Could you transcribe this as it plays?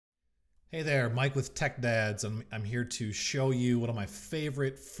Hey there, Mike with Tech Dads. I'm here to show you one of my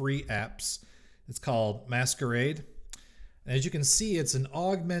favorite free apps. It's called Masquerade. And as you can see, it's an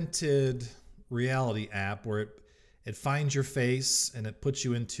augmented reality app where it finds your face and it puts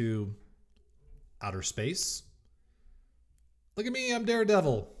you into outer space. Look at me, I'm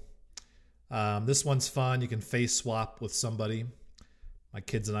Daredevil. This one's fun. You can face swap with somebody. My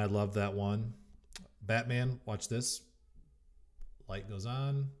kids and I love that one. Batman, watch this. Light goes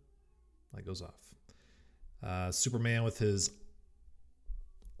on. Light goes off. Superman with his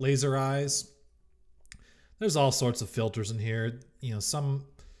laser eyes. There's all sorts of filters in here. You know, some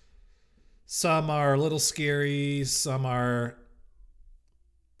are a little scary, some are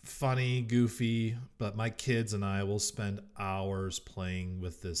funny, goofy, but my kids and I will spend hours playing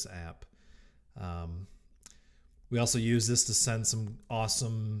with this app. We also use this to send some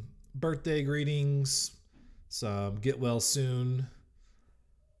awesome birthday greetings, some get well soon,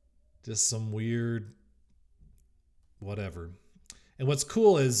 just some weird whatever. And what's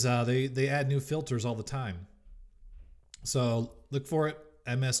cool is they add new filters all the time. So look for it,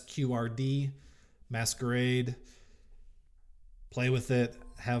 MSQRD, Masquerade. Play with it,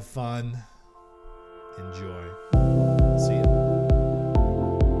 have fun, enjoy. See ya.